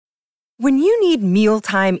When you need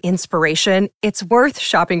mealtime inspiration, it's worth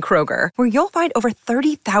shopping Kroger, where you'll find over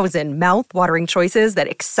 30,000 mouth-watering choices that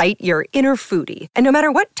excite your inner foodie. And no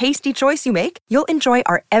matter what tasty choice you make, you'll enjoy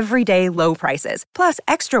our everyday low prices, plus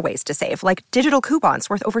extra ways to save, like digital coupons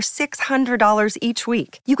worth over $600 each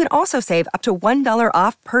week. You can also save up to $1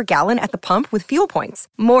 off per gallon at the pump with fuel points.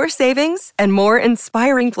 More savings and more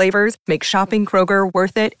inspiring flavors make shopping Kroger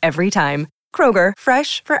worth it every time. Kroger,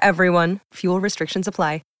 fresh for everyone. Fuel restrictions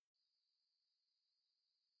apply.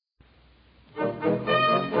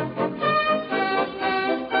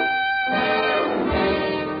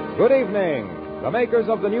 Good evening. The makers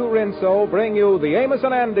of the new Rinso bring you the Amos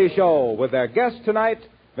and Andy Show with their guest tonight,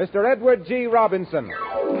 Mr. Edward G. Robinson.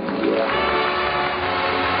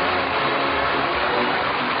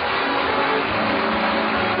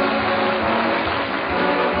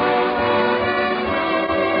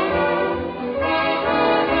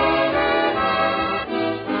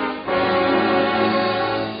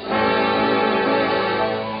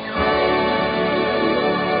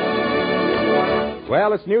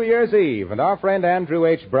 Well, it's New Year's Eve, and our friend Andrew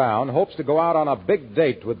H. Brown hopes to go out on a big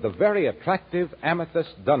date with the very attractive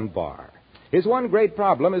Amethyst Dunbar. His one great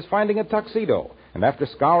problem is finding a tuxedo, and after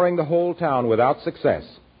scouring the whole town without success,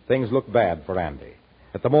 things look bad for Andy.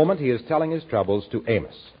 At the moment, he is telling his troubles to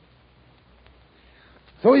Amos.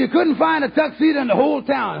 So you couldn't find a tuxedo in the whole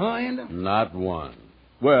town, huh, Andy? Not one.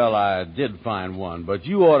 Well, I did find one, but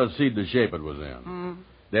you ought to see the shape it was in. Mm-hmm.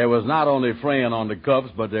 There was not only fraying on the cuffs,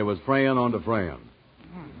 but there was fraying on the fraying.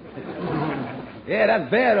 Yeah,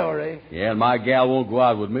 that's bad, all right. Yeah, and my gal won't go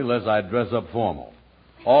out with me unless I dress up formal.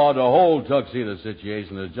 Oh, the whole tuxedo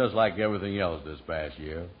situation is just like everything else this past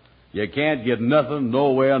year. You can't get nothing,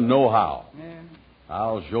 nowhere, nohow. Yeah.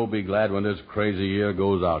 I'll sure be glad when this crazy year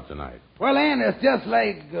goes out tonight. Well, Andy, it's just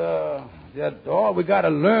like, we got to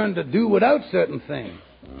learn to do without certain things.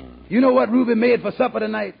 You know what Ruby made for supper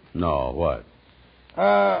tonight? No, what?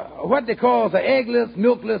 What they call the eggless,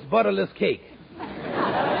 milkless, butterless cake.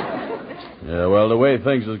 Yeah, well, the way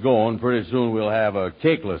things is going, pretty soon we'll have a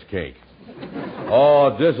cakeless cake.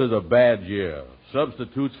 Oh, this is a bad year.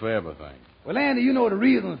 Substitutes for everything. Well, Andy, you know the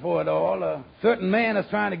reasons for it all. A certain man is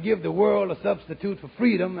trying to give the world a substitute for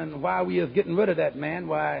freedom, and while we is getting rid of that man,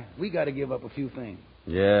 why, we got to give up a few things.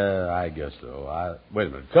 Yeah, I guess so. Wait a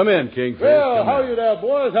minute. Come in, Kingfish. Well, how are you there,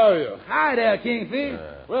 boys? How are you? Hi there, Kingfish.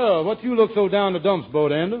 Well, what you look so down the dumps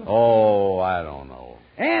boat, Andy? Oh, I don't know.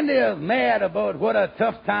 Andy is mad about what a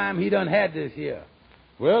tough time he done had this year.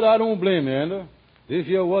 Well, I don't blame you, Andy. This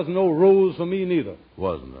year wasn't no rose for me neither.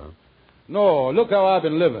 Wasn't, huh? No, look how I've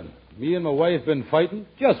been living. Me and my wife been fighting.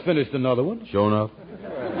 Just finished another one. Sure enough.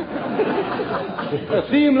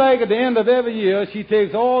 It seemed like at the end of every year, she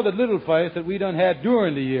takes all the little fights that we done had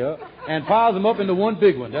during the year and piles them up into one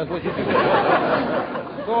big one. That's what she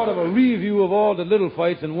does. Sort of a review of all the little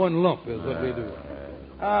fights in one lump is what we do.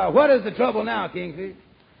 What is the trouble now, Kingfish?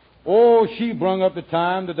 Oh, she brung up the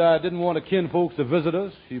time that I didn't want the kinfolks to visit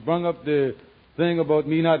us. She brung up the thing about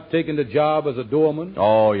me not taking the job as a doorman.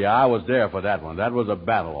 Oh, yeah, I was there for that one. That was a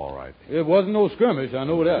battle, all right. It wasn't no skirmish, I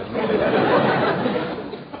know that.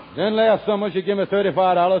 Then last summer, she gave me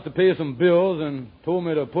 $35 to pay some bills and told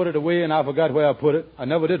me to put it away, and I forgot where I put it. I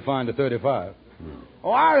never did find the $35.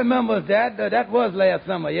 Oh, I remember that. That was last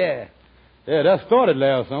summer, yeah. Yeah, that started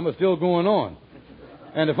last summer, still going on.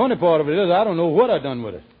 And the funny part of it is I don't know what I done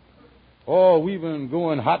with it. Oh, we've been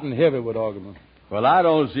going hot and heavy with arguments. Well, I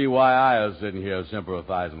don't see why I is sitting here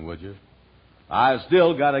sympathizing with you. I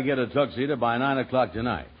still got to get a tuxedo by 9 o'clock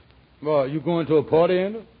tonight. Well, you going to a party,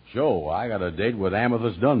 Andy? Sure, I got a date with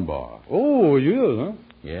Amethyst Dunbar. Oh, you is, huh?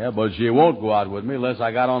 Yeah, but she won't go out with me unless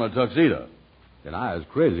I got on a tuxedo. And I is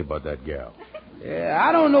crazy about that gal. Yeah,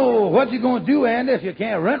 I don't know what you're going to do, Andy, if you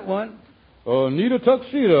can't rent one. Need a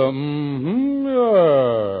tuxedo. Mm-hmm,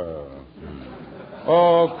 yeah.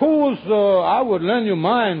 Of course, I would lend you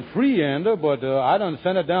mine free, Andy, but I done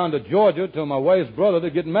sent it down to Georgia to my wife's brother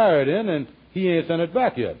to get married in, and he ain't sent it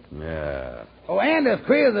back yet. Yeah. Oh, Andy's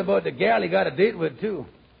crazy about the gal he got a date with, too.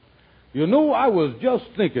 You know, I was just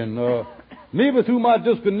thinking, maybe through my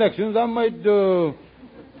disconnections, I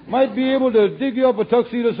might be able to dig you up a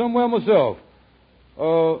tuxedo somewhere myself.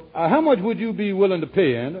 How much would you be willing to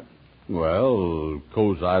pay, Andy? Well, of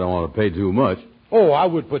course, I don't want to pay too much. Oh, I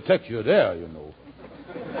would protect you there, you know.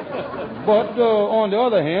 But on the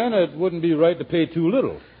other hand, it wouldn't be right to pay too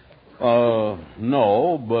little.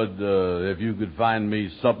 No, but if you could find me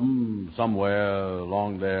something somewhere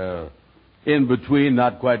along there in between,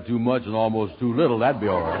 not quite too much and almost too little, that'd be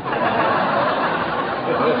all right.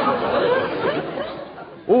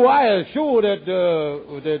 Oh, I am sure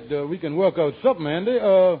that we can work out something, Andy.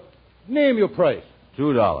 Name your price.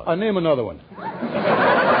 $2. Name another one.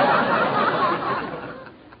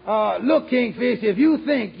 Look, Kingfish, if you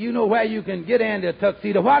think you know where you can get Andy a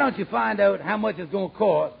tuxedo, why don't you find out how much it's going to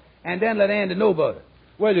cost and then let Andy know about it?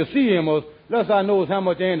 Well, you see, Amos, unless I knows how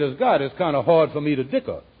much Andy's got, it's kind of hard for me to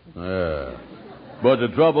dicker. Yeah. But the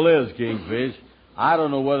trouble is, Kingfish, I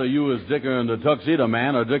don't know whether you is dickering the tuxedo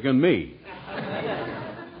man or dickering me.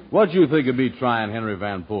 What you think of me trying Henry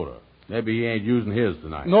Van Porter? Maybe he ain't using his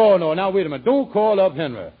tonight. No, now, wait a minute. Don't call up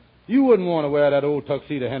Henry. You wouldn't want to wear that old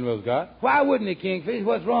tuxedo Henry's got. Why wouldn't he, Kingfish?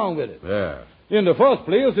 What's wrong with it? Yeah. In the first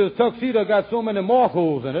place, his tuxedo got so many moth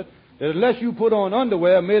holes in it that unless you put on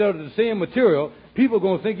underwear made out of the same material, people are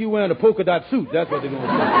going to think you're wearing a polka dot suit. That's what they're going to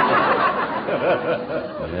think.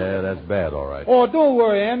 Yeah, that's bad, all right. Oh, don't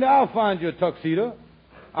worry, Andy. I'll find you a tuxedo.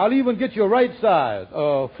 I'll even get you a right size,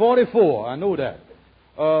 44. I know that.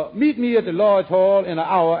 Meet me at the Lodge Hall in an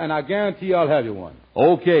hour, and I guarantee I'll have you one.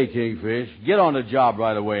 Okay, Kingfish. Get on the job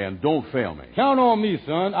right away and don't fail me. Count on me,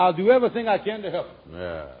 son. I'll do everything I can to help you.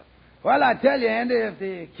 Yeah. Well, I tell you, Andy, if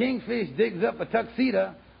the Kingfish digs up a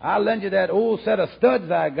tuxedo, I'll lend you that old set of studs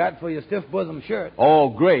I got for your stiff bosom shirt. Oh,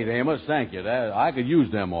 great, Amos. Thank you. I could use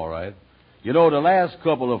them all right. You know, the last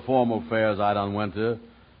couple of formal fairs I done went to,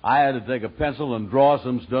 I had to take a pencil and draw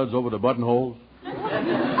some studs over the buttonholes.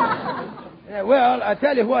 Yeah, well, I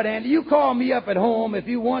tell you what, Andy, you call me up at home if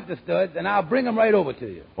you want the studs, and I'll bring them right over to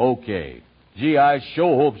you. Okay. Gee, I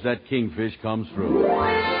sure hopes that Kingfish comes through.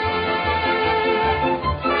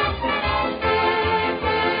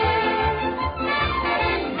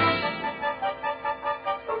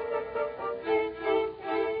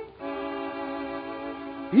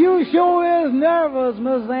 You sure is nervous,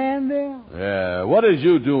 Miss Andy. Yeah, what is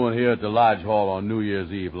you doing here at the Lodge Hall on New Year's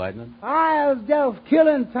Eve, Lightning? I was just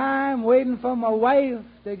killing time waiting for my wife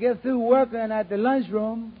to get through working at the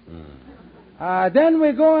lunchroom. Then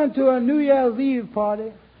we're going to a New Year's Eve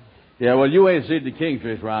party. Yeah, well, you ain't seen the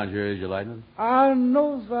Kingfish around here, is you, Lightning?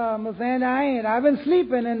 No, sir, Miss Andy, I ain't. I've been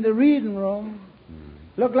sleeping in the reading room.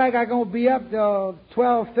 Look like I'm going to be up till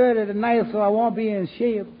 12:30 tonight, so I won't be in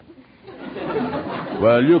shape.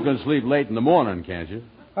 Well, you can sleep late in the morning, can't you?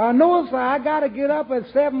 No, sir, I got to get up at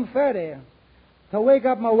 7:30 to wake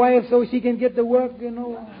up my wife so she can get to work, you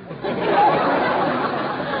know.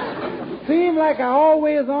 Seems like I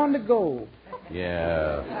always on the go.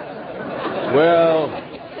 Yeah. Well,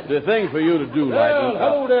 the thing for you to do, Lightning... Well,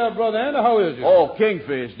 hello there, Brother Andy. How is you? Oh,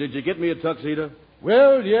 Kingfish, did you get me a tuxedo?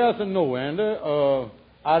 Well, yes and no, Andy.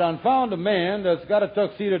 I done found a man that's got a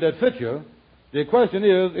tuxedo that fits you. The question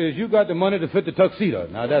is you got the money to fit the tuxedo?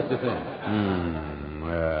 Now, that's the thing.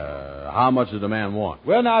 How much does the man want?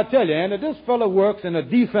 Well, now, I tell you, Andy, this fellow works in a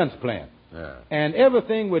defense plant. Yeah. And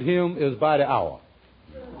everything with him is by the hour.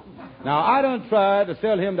 Now, I done tried to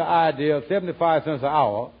sell him the idea of 75 cents an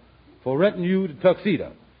hour for renting you the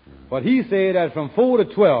tuxedo. But he said that from 4 to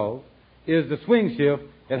 12 is the swing shift.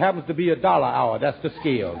 It happens to be $1 an hour. That's the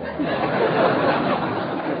scale.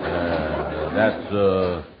 That's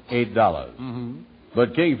 $8. Mm-hmm.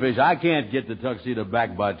 But, Kingfish, I can't get the tuxedo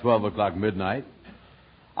back by 12 o'clock midnight.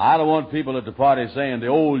 I don't want people at the party saying the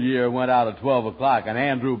old year went out at 12 o'clock and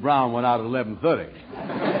Andrew Brown went out at 11:30.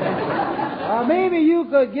 Maybe you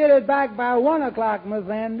could get it back by 1 o'clock, Miss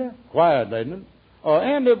Andy. Quiet, Lightning.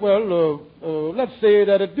 Andy, let's say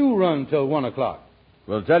that it do run till 1 o'clock.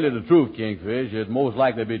 Well, to tell you the truth, Kingfish, it'd most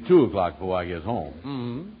likely be 2 o'clock before I get home.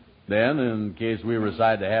 Mm-hmm. Then, in case we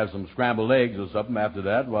decide to have some scrambled eggs or something after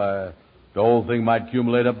that, why, the whole thing might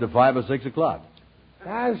accumulate up to 5 or 6 o'clock.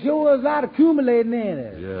 I sure is not accumulating in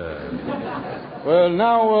it. Yeah. Well,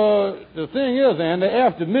 now, the thing is, Andy,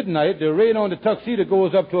 after midnight, the rate on the tuxedo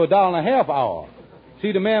goes up to $1.50 an hour.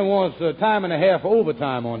 See, the man wants time and a half for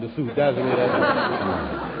overtime on the suit. That's the way that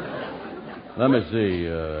is. Let me see.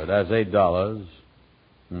 That's $8.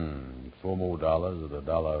 $4 more dollars at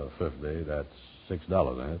 $1.50. That's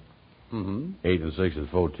 $6, ain't it? Mm-hmm. 8 and 6 is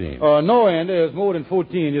 14. No, Andy, it's more than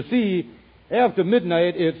 14. You see, after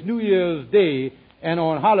midnight, it's New Year's Day, and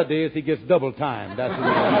on holidays, he gets double time. That's the way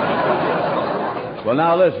that is. Well,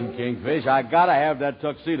 now listen, Kingfish, I gotta have that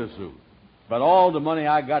tuxedo suit. But all the money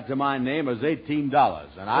I got to my name is $18,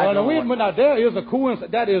 and I don't... Now, wait a minute. Now, there is a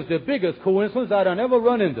coincidence. That is the biggest coincidence that I ever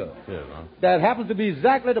run into. Yes, huh? That happens to be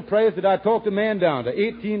exactly the price that I talked the man down to,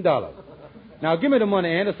 $18. Now, give me the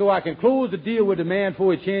money, Andy, so I can close the deal with the man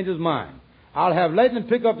before he changes his mind. I'll have Lightning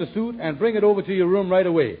pick up the suit and bring it over to your room right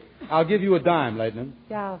away. I'll give you a dime, Lightning.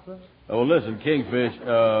 Yeah, sir. Oh, listen, Kingfish,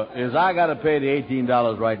 is I got to pay the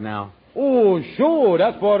 $18 right now? Oh, sure,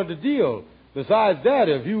 that's part of the deal. Besides that,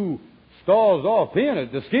 if you stalls off paying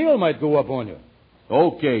it, the scale might go up on you.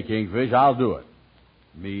 Okay, Kingfish, I'll do it.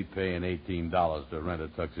 Me paying $18 to rent a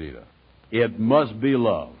tuxedo. It must be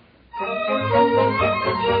love.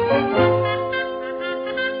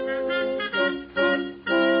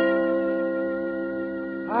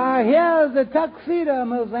 Here's the tuxedo,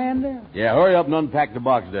 Miss Andy. Yeah, hurry up and unpack the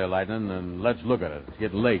box there, Lightning, and let's look at it. It's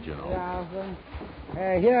getting late, you know.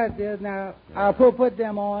 Yeah, here it is now. I'll put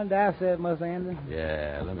them on. That's it, Miss Andy.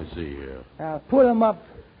 Yeah, let me see here. I'll pull them up.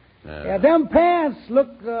 Yeah, them pants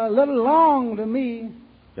look a little long to me.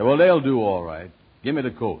 Yeah, well, they'll do all right. Give me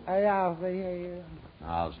the coat. Yeah, here.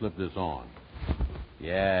 I'll slip this on.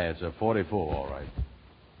 Yeah, it's a 44, all right.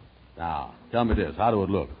 Now, tell me this. How do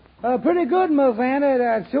it look? Pretty good, Miss Anna.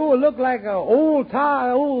 That sure look like an old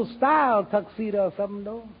style tuxedo or something,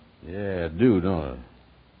 though. Yeah, it do, don't it?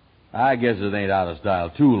 I guess it ain't out of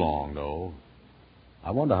style too long, though.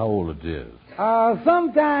 I wonder how old it is.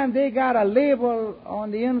 Sometimes they got a label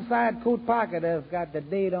on the inside coat pocket that's got the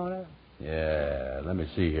date on it. Yeah, let me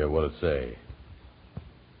see here what it say.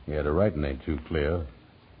 Yeah, the writing ain't too clear.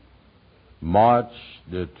 March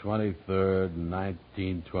the 23rd,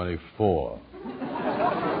 1924.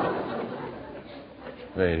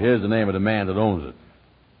 Wait, here's the name of the man that owns it.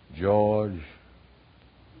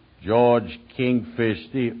 George Kingfish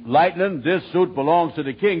Steve. Lightning, this suit belongs to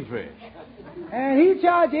the Kingfish. And he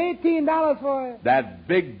charged $18 for it. That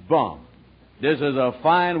big bum. This is a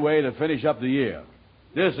fine way to finish up the year.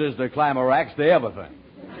 This is the climax to everything.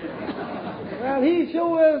 Well, he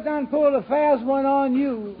sure has done pulled a fast one on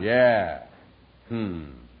you. Yeah.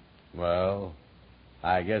 Well,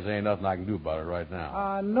 I guess there ain't nothing I can do about it right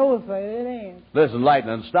now. No, sir, it ain't. Listen,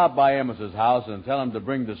 Lightning, stop by Amos's house and tell him to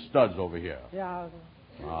bring the studs over here. Yeah.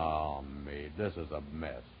 Oh, me, this is a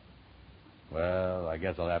mess. Well, I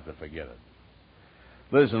guess I'll have to forget it.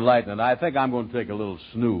 Listen, Lightning, I think I'm going to take a little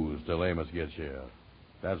snooze till Amos gets here.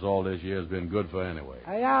 That's all this year's been good for anyway.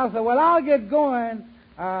 Yeah, sir. Well, I'll get going.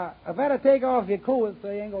 I better take off your coat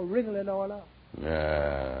so you ain't going to wrinkle it all up.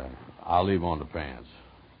 Yeah, I'll leave on the pants.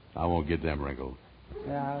 I won't get them wrinkled.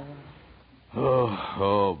 Yeah.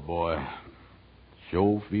 Oh, boy.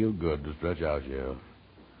 Sure feel good to stretch out here.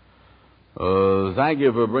 Thank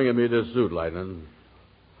you for bringing me this suit, Lightning.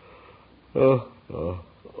 Oh,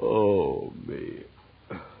 me.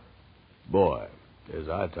 Boy, is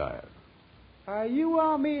I tired. You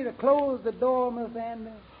want me to close the door, Miss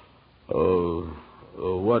Andy?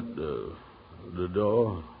 What, the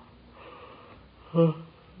door?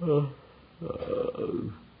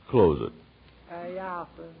 Close it. Yeah,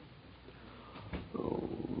 sir. Oh,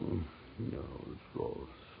 no, it's close.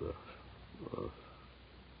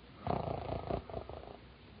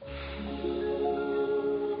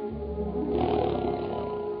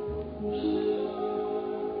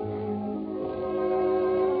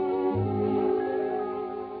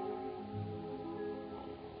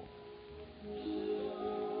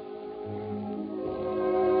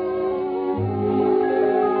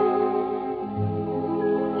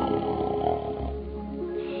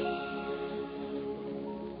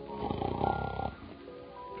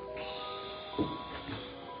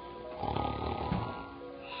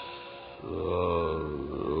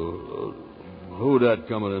 Who that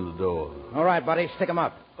coming in the door? All right, buddy, stick him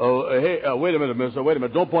up. Oh, hey, wait a minute, mister. Wait a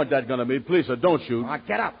minute. Don't point that gun at me. Please, sir, don't shoot.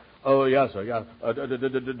 Get up. Oh, yes, sir, yes.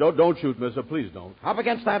 Don't shoot, mister. Please don't. Up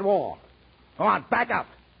against that wall. Come on, back up.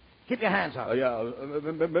 Keep your hands up.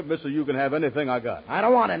 Mister, you can have anything I got. I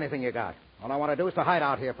don't want anything you got. All I want to do is to hide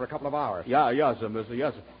out here for a couple of hours. Yeah, sir, mister.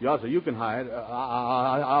 Yes, sir. Yes, sir, you can hide.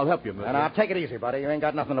 I'll help you, mister. And I'll take it easy, buddy. You ain't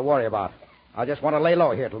got nothing to worry about. I just want to lay low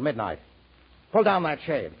here till midnight. Pull down that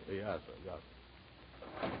shade. Yes, sir, yes.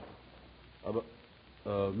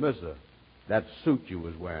 Mister, that suit you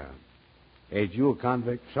was wearing, ain't you a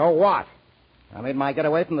convict? So what? I made my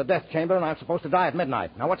getaway from the death chamber, and I'm supposed to die at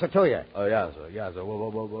midnight. Now, what's it to you? Oh, yes, sir, yes, sir. Well,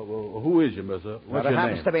 who is you, mister? What's your name?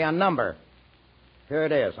 Happens to be a number. Here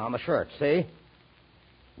it is, on the shirt, see?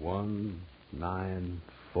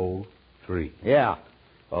 1943. Yeah.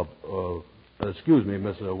 Excuse me,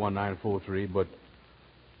 Mr. 1943, but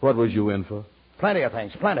what was you in for? Plenty of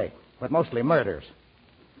things, plenty, but mostly murders.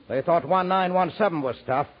 They thought 1917 was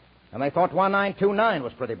tough, and they thought 1929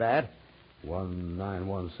 was pretty bad.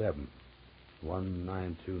 1917.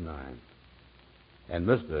 1929. And,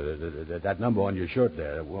 mister, that number on your shirt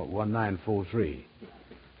there, 1943.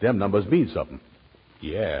 Them numbers mean something.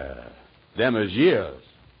 Yeah. Them is years.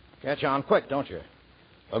 Catch on quick, don't you?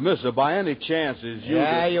 Mister, by any chance is you...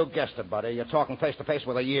 Yeah, you guessed it, buddy. You're talking face to face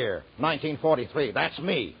with a year. 1943. That's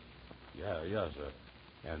me. Yeah, yes, sir.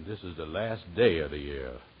 And this is the last day of the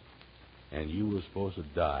year. And you were supposed to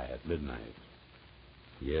die at midnight.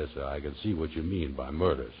 Yes, sir, I can see what you mean by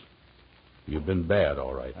murders. You've been bad,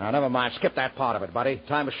 all right. Now, never mind. Skip that part of it, buddy.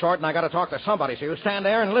 Time is short, and I got to talk to somebody, so you stand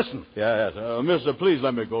there and listen. Yes. Mister, please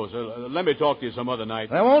let me go, sir. Let me talk to you some other night.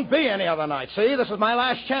 There won't be any other night, see? This is my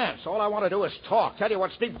last chance. All I want to do is talk, tell you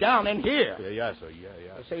what's deep down in here. Yes, sir.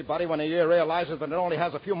 Yeah. You see, buddy, when a year realizes that it only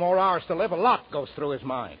has a few more hours to live, a lot goes through his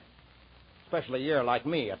mind. Especially a year like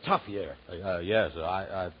me, a tough year. Yes, sir.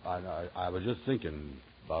 I was just thinking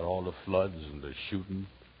about all the floods and the shooting,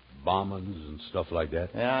 bombings and stuff like that.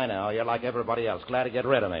 Yeah, I know. You're like everybody else, glad to get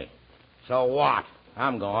rid of me. So what?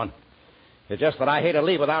 I'm gone. It's just that I hate to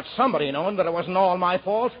leave without somebody knowing that it wasn't all my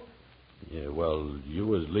fault. Yeah, well, you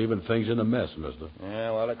was leaving things in a mess, mister.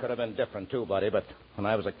 Yeah, well, it could have been different, too, buddy, but when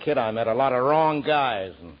I was a kid, I met a lot of wrong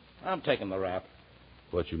guys, and I'm taking the rap.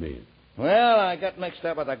 What you mean? Well, I got mixed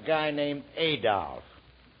up with a guy named Adolf.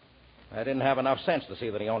 I didn't have enough sense to see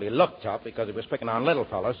that he only looked tough because he was picking on little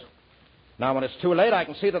fellas. Now, when it's too late, I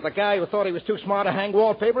can see that the guy who thought he was too smart to hang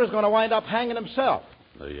wallpaper is going to wind up hanging himself.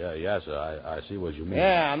 Yes, sir. I see what you mean.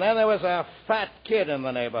 Yeah, and then there was a fat kid in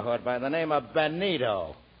the neighborhood by the name of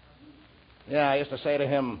Benito. Yeah, I used to say to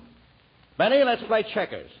him, Benny, let's play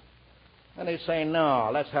checkers. And he'd say, no,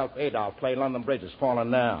 let's help Adolf play London Bridge is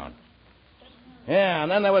falling down. Yeah,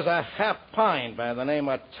 and then there was a half pine by the name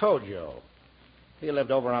of Tojo. He lived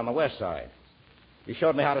over on the west side. He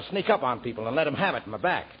showed me how to sneak up on people and let them have it in the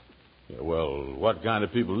back. Yeah, well, what kind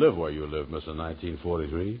of people live where you live, Mr.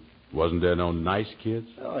 1943? Wasn't there no nice kids?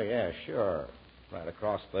 Oh, yeah, sure. Right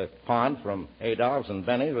across the pond from Adolph's and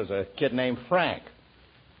Benny's was a kid named Frank.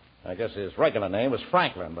 I guess his regular name was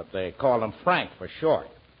Franklin, but they called him Frank for short.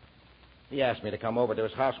 He asked me to come over to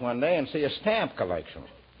his house one day and see his stamp collection.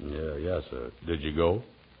 Yes, sir. Did you go?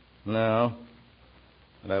 No,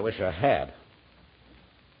 but I wish I had.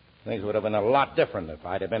 Things would have been a lot different if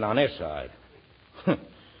I'd have been on his side.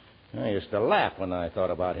 I used to laugh when I thought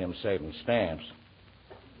about him saving stamps.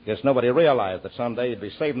 Guess nobody realized that someday he'd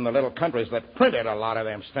be saving the little countries that printed a lot of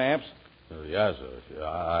them stamps. Yes, sir.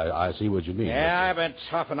 I see what you mean. Yeah, I've been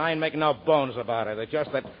tough, and I ain't making no bones about it. It's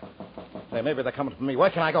just that... Hey, maybe they're coming for me. Where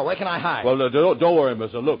can I go? Where can I hide? Well, don't worry,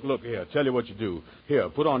 mister. Look here. Tell you what you do. Here,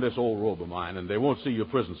 put on this old robe of mine, and they won't see your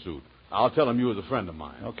prison suit. I'll tell them you was a friend of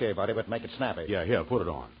mine. Okay, buddy, but make it snappy. Yeah, here, put it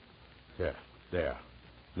on. Here, there.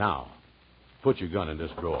 Now, put your gun in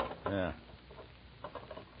this drawer. Yeah.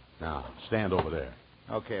 Now, stand over there.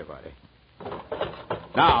 Okay, buddy.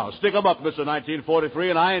 Now, stick 'em up, Mr. 1943,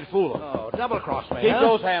 and I ain't fooling. Oh, double-cross me, Keep huh?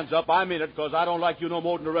 those hands up. I mean it, because I don't like you no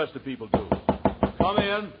more than the rest of people do. Come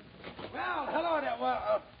in. Well, hello there.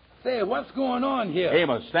 Well, say, what's going on here?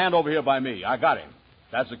 Amos, stand over here by me. I got him.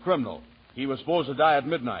 That's a criminal. He was supposed to die at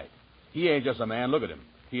midnight. He ain't just a man. Look at him.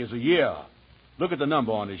 He is a year. Look at the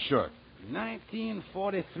number on his shirt.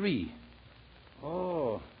 1943.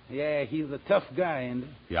 Oh, yeah, he's a tough guy, Andy.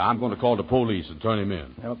 Yeah, I'm going to call the police and turn him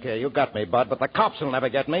in. Okay, you got me, Bud, but the cops will never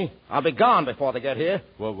get me. I'll be gone before they get here.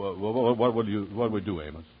 Well, what would we do,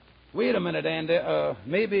 Amos? Wait a minute, Andy.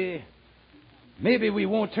 Maybe we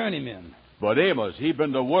won't turn him in. But Amos, he's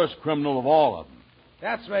been the worst criminal of all of them.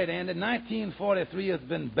 That's right, Andy. 1943 has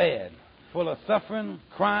been bad. Full of suffering,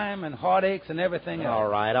 crime, and heartaches and everything else. All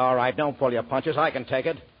right. Don't pull your punches. I can take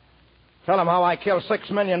it. Tell them how I killed 6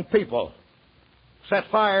 million people, set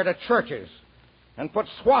fire to churches, and put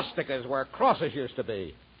swastikas where crosses used to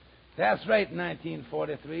be. That's right,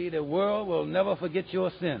 1943. The world will never forget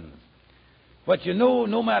your sins. But you know,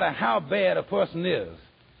 no matter how bad a person is,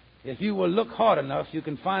 if you will look hard enough, you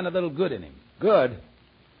can find a little good in him. Good?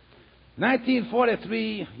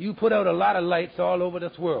 1943, you put out a lot of lights all over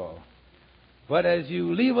this world. But as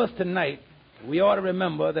you leave us tonight, we ought to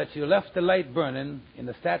remember that you left the light burning in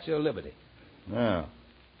the Statue of Liberty. Yeah.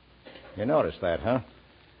 You noticed that, huh?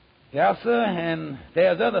 Yeah, sir, and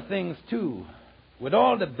there's other things, too. With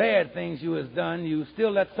all the bad things you has done, you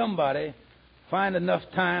still let somebody find enough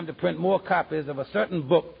time to print more copies of a certain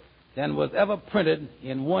book than was ever printed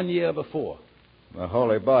in 1 year before. The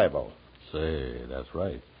Holy Bible. Say, that's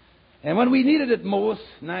right. And when we needed it most,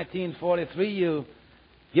 1943, you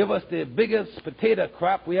give us the biggest potato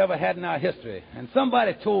crop we ever had in our history. And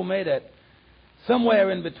somebody told me that somewhere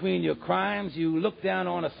in between your crimes, you looked down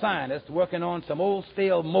on a scientist working on some old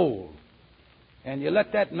stale mold. And you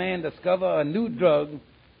let that man discover a new drug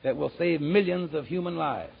that will save millions of human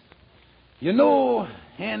lives. You know,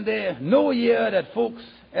 Andy, no year that folks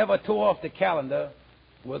ever tore off the calendar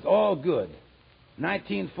was all good.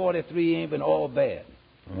 1943 ain't been all bad.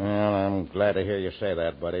 Well, I'm glad to hear you say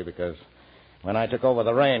that, buddy, because when I took over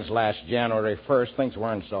the reins last January 1st, things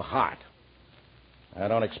weren't so hot. I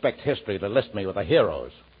don't expect history to list me with the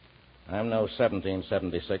heroes. I'm no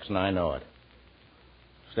 1776, and I know it.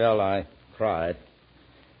 Still, I tried,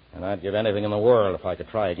 and I'd give anything in the world if I could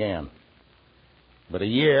try again. But a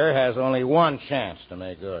year has only one chance to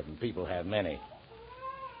make good, and people have many.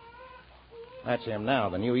 That's him now,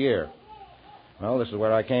 the new year. Well, this is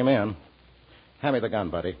where I came in. Hand me the gun,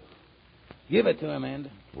 buddy. Give it to him,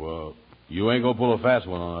 Andy. Well, you ain't gonna pull a fast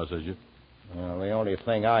one on us, is you? Well, the only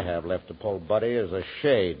thing I have left to pull, buddy, is a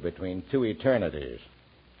shade between two eternities.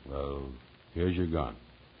 Well, here's your gun.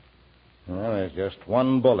 Well, there's just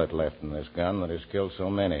one bullet left in this gun that has killed so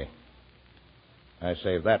many. I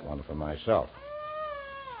saved that one for myself.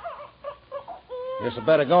 Guess I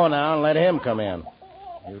better go now and let him come in.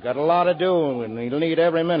 He's got a lot to do, and he'll need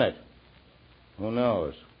every minute. Who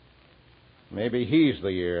knows? Maybe he's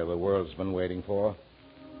the year the world's been waiting for.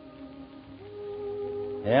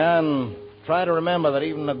 Yeah, and try to remember that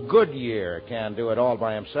even a good year can't do it all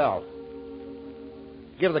by himself.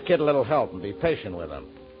 Give the kid a little help and be patient with him.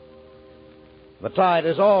 The tide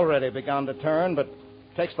has already begun to turn, but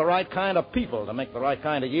it takes the right kind of people to make the right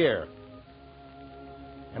kind of year.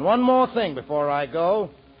 And one more thing before I go.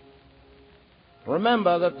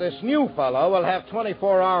 Remember that this new fellow will have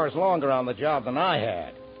 24 hours longer on the job than I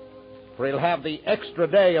had, for he'll have the extra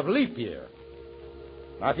day of leap year.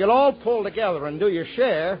 Now, if you'll all pull together and do your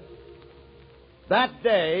share, that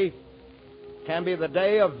day can be the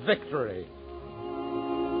day of victory.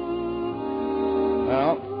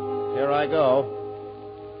 Well, here I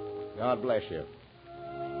go. God bless you.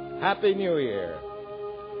 Happy New Year.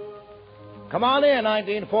 Come on in,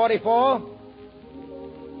 1944.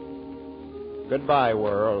 Goodbye,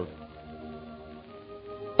 world.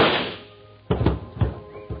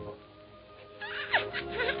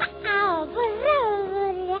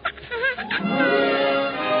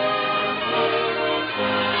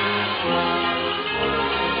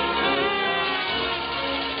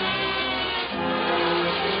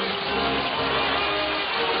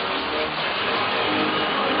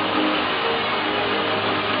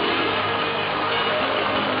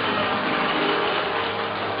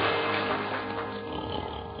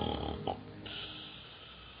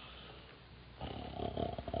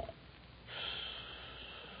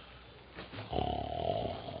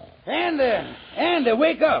 Andy,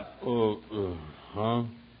 wake up. Huh?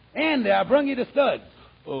 Andy, I brung you the studs.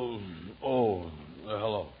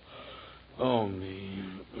 Hello. Oh, me.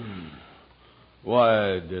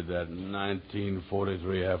 Why did that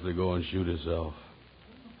 1943 have to go and shoot himself?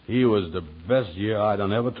 He was the best year I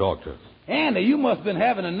done ever talked to. Andy, you must have been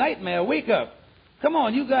having a nightmare. Wake up. Come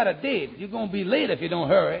on, you got a date. You're going to be late if you don't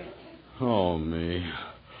hurry. Oh, me.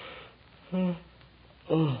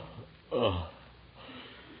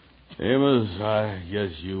 Amos, I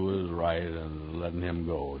guess you was right in letting him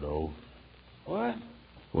go, though. What?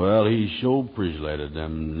 Well, he sure appreciated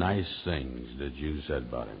them nice things that you said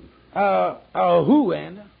about him. Who,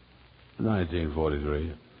 Andy?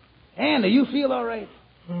 1943. Andy, you feel all right?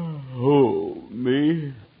 Oh,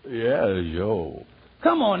 me? Yeah, sure.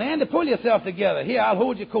 Come on, Andy, pull yourself together. Here, I'll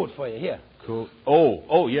hold your coat for you. Here. Cool.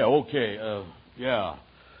 Oh, yeah, okay. Yeah.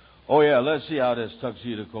 Oh, yeah, let's see how this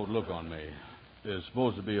tuxedo coat look on me. It's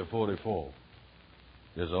supposed to be a 44.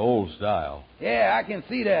 It's an old style. Yeah, I can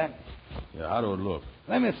see that. Yeah, how do it look?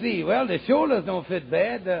 Let me see. Well, the shoulders don't fit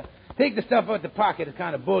bad. Take the stuff out the pocket. It's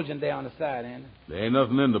kind of bulging there on the side, Andy. There ain't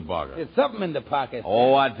nothing in the pocket. There's something in the pocket.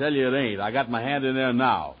 Oh, I tell you it ain't. I got my hand in there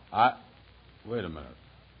now. Wait a minute.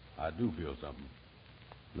 I do feel something.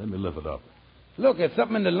 Let me lift it up. Look, there's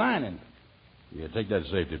something in the lining. Yeah, take that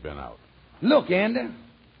safety pin out. Look, Andy.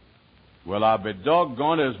 Well, I'll be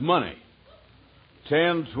doggone his money.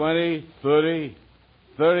 10, 20, 30,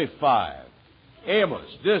 35. Amos,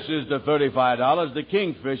 this is the $35 the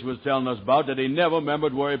Kingfish was telling us about that he never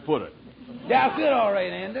remembered where he put it. That's it, all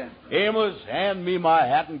right, Andy. Amos, hand me my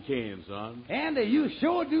hat and cane, son. Andy, you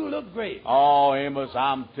sure do look great. Oh, Amos,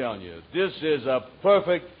 I'm telling you, this is a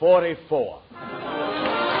perfect 44.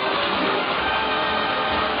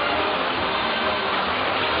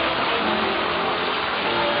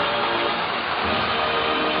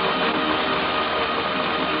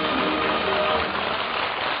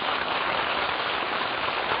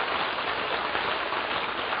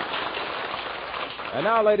 And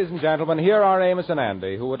now, ladies and gentlemen, here are Amos and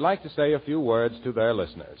Andy, who would like to say a few words to their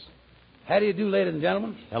listeners. How do you do, ladies and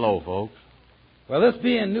gentlemen? Hello, folks. Well, this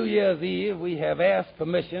being New Year's Eve, we have asked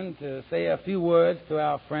permission to say a few words to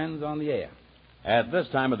our friends on the air. At this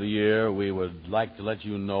time of the year, we would like to let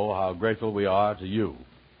you know how grateful we are to you.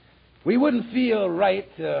 We wouldn't feel right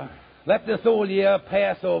to let this old year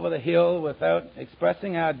pass over the hill without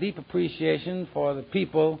expressing our deep appreciation for the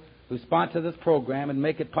people who sponsor this program and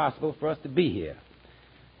make it possible for us to be here.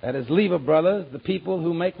 That is Lever Brothers, the people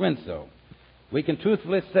who make Rinso. We can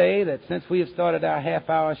truthfully say that since we have started our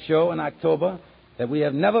half-hour show in October, that we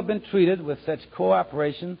have never been treated with such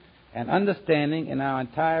cooperation and understanding in our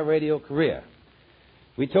entire radio career.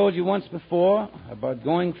 We told you once before about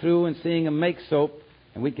going through and seeing a make soap,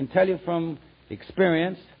 and we can tell you from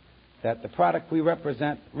experience that the product we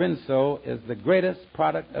represent, Rinso, is the greatest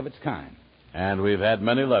product of its kind. And we've had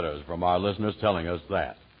many letters from our listeners telling us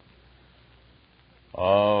that.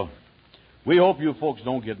 We hope you folks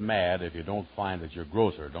don't get mad if you don't find that your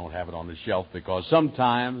grocer don't have it on the shelf, because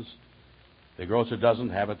sometimes the grocer doesn't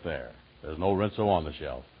have it there. There's no Rinso on the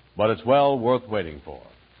shelf. But it's well worth waiting for.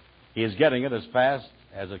 He's getting it as fast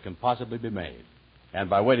as it can possibly be made. And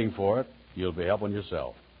by waiting for it, you'll be helping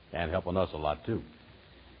yourself and helping us a lot, too.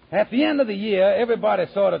 At the end of the year, everybody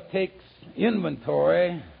sort of takes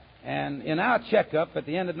inventory, and in our checkup at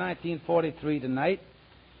the end of 1943 tonight,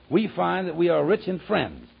 we find that we are rich in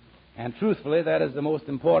friends. And truthfully, that is the most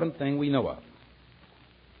important thing we know of.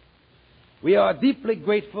 We are deeply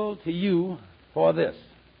grateful to you for this.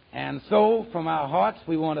 And so, from our hearts,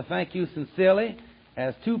 we want to thank you sincerely,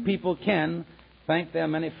 as two people can thank their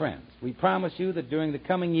many friends. We promise you that during the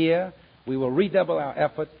coming year, we will redouble our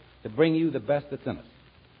efforts to bring you the best that's in us.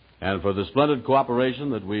 And for the splendid cooperation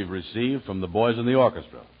that we've received from the boys in the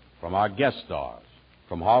orchestra, from our guest stars,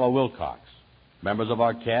 from Harlow Wilcox, members of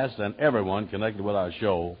our cast, and everyone connected with our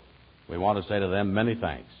show, we want to say to them many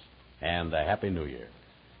thanks and a Happy New Year.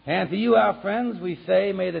 And to you, our friends, we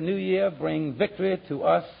say, may the new year bring victory to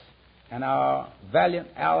us and our valiant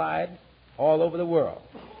allies all over the world.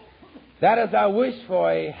 That is our wish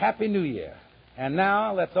for a Happy New Year. And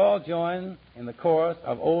now, let's all join in the chorus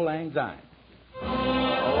of Auld Lang Syne.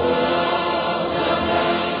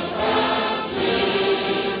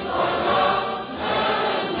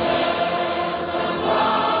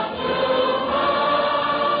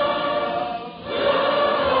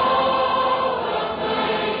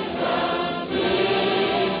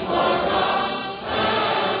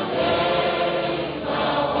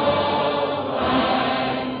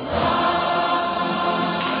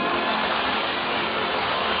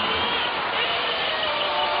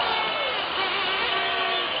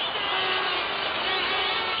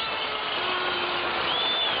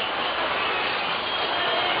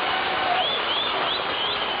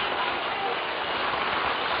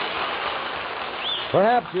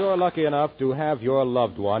 Perhaps you're lucky enough to have your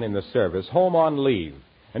loved one in the service home on leave,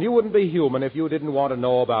 and you wouldn't be human if you didn't want to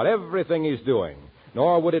know about everything he's doing,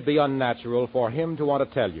 nor would it be unnatural for him to want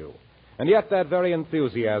to tell you. And yet that very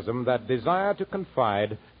enthusiasm, that desire to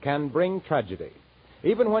confide, can bring tragedy.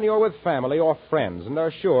 Even when you're with family or friends and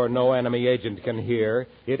are sure no enemy agent can hear,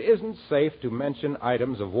 it isn't safe to mention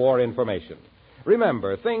items of war information.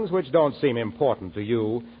 Remember, things which don't seem important to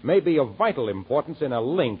you may be of vital importance in a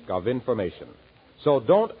link of information. So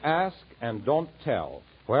don't ask and don't tell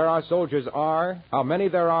where our soldiers are, how many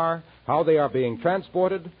there are, how they are being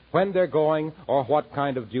transported, when they're going, or what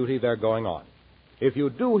kind of duty they're going on. If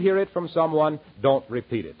you do hear it from someone, don't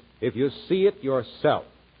repeat it. If you see it yourself,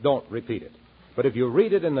 don't repeat it. But if you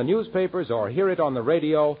read it in the newspapers or hear it on the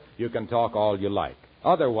radio, you can talk all you like.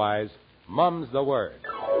 Otherwise, mum's the word.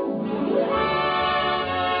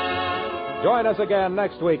 Join us again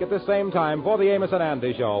next week at the same time for the Amos and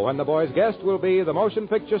Andy Show, when the boys' guest will be the motion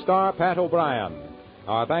picture star Pat O'Brien.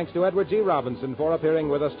 Our thanks to Edward G. Robinson for appearing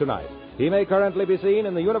with us tonight. He may currently be seen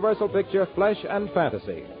in the Universal picture Flesh and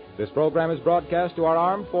Fantasy. This program is broadcast to our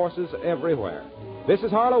armed forces everywhere. This is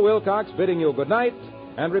Harlow Wilcox bidding you good night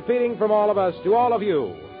and repeating from all of us to all of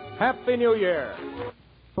you, Happy New Year!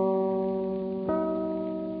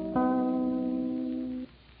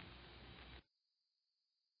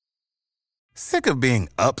 Sick of being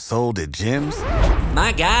upsold at gyms?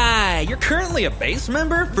 My guy, you're currently a base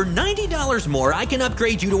member? For $90 more, I can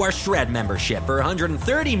upgrade you to our Shred membership. For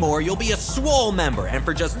 $130 more, you'll be a Swole member. And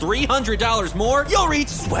for just $300 more, you'll reach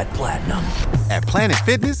Sweat Platinum. At Planet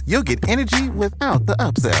Fitness, you'll get energy without the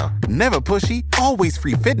upsell. Never pushy, always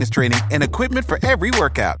free fitness training and equipment for every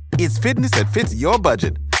workout. It's fitness that fits your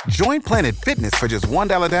budget. Join Planet Fitness for just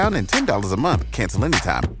 $1 down and $10 a month. Cancel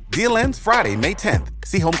anytime. Deal ends Friday, May 10th.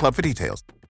 See Home Club for details.